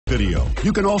video.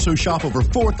 You can also shop over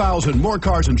 4,000 more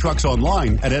cars and trucks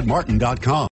online at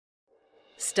edmartin.com.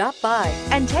 Stop by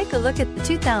and take a look at the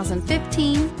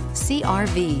 2015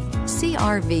 CR-V.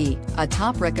 CR-V, a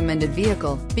top recommended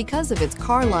vehicle because of its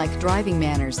car-like driving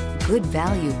manners, good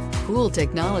value, cool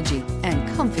technology, and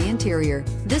comfy interior.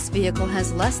 This vehicle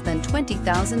has less than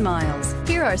 20,000 miles.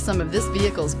 Here are some of this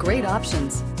vehicle's great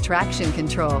options: traction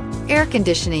control, air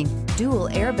conditioning, dual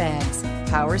airbags,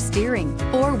 power steering,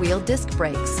 four-wheel disc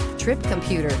brakes, trip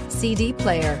computer, CD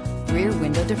player, rear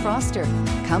window defroster,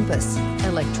 compass,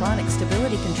 electronic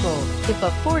stability control. If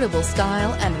affordable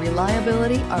style and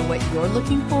reliability are what you're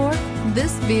looking for,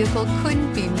 this vehicle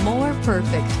couldn't be more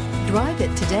perfect. Drive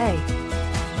it today.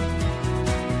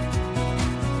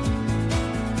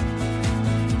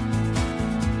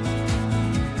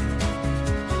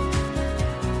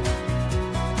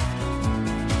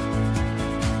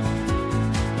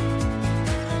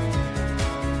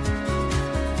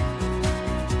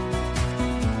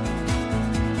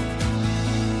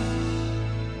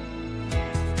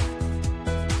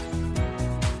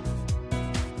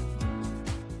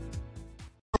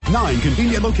 Nine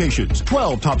convenient locations,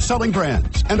 12 top-selling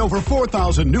brands, and over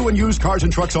 4,000 new and used cars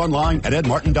and trucks online at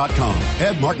edmartin.com.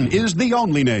 Ed Martin is the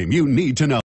only name you need to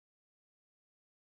know.